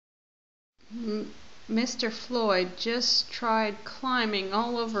Mr. Floyd just tried climbing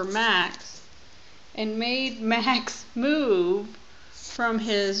all over Max and made Max move from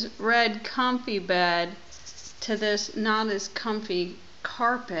his red comfy bed to this not as comfy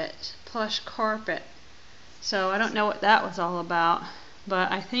carpet, plush carpet. So I don't know what that was all about,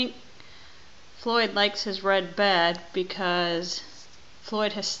 but I think Floyd likes his red bed because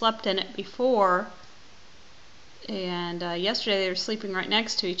Floyd has slept in it before, and yesterday they were sleeping right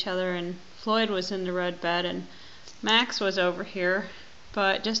next to each other, and Floyd was in the red bed and Max was over here.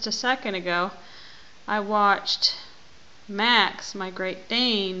 But just a second ago I watched Max, my Great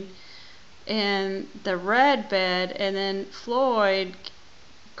Dane, in the red bed, and then Floyd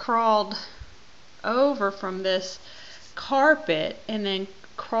crawled over from this carpet and then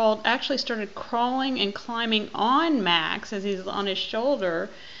actually started crawling and climbing on Max as he's on his shoulder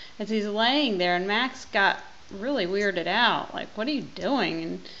as he's laying there, and Max got really weirded out, like, what are you doing?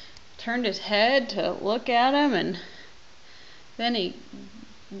 And turned his head to look at him, and then he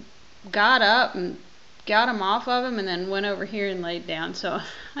got up and got him off of him and then went over here and laid down. So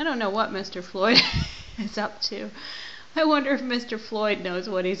I don't know what Mr. Floyd is up to. I wonder if Mr. Floyd knows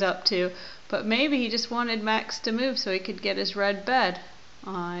what he's up to, but maybe he just wanted Max to move so he could get his red bed.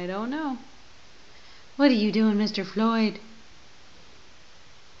 I don't know. What are you doing, Mr. Floyd?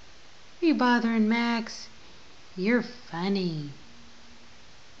 Are you bothering Max? You're funny.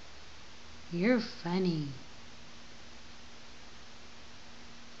 You're funny.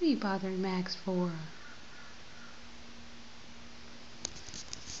 What are you bothering Max for?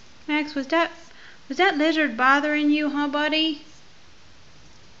 Max, was that lizard bothering you, huh, buddy?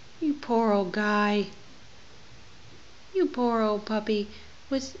 You poor old guy. You poor old puppy.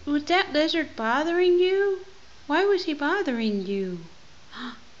 Was that lizard bothering you? Why was he bothering you?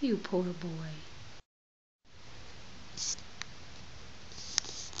 You poor boy.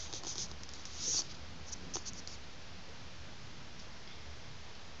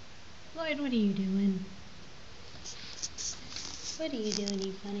 Floyd, what are you doing? What are you doing,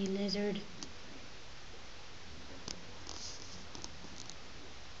 you funny lizard?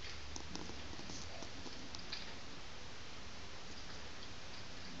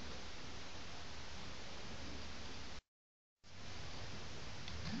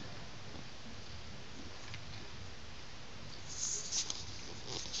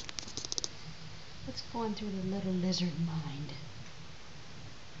 What's going through the little lizard mind?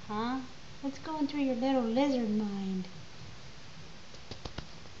 Huh? What's going through your little lizard mind?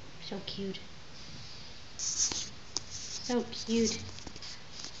 So cute. So cute.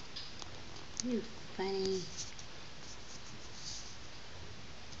 You funny.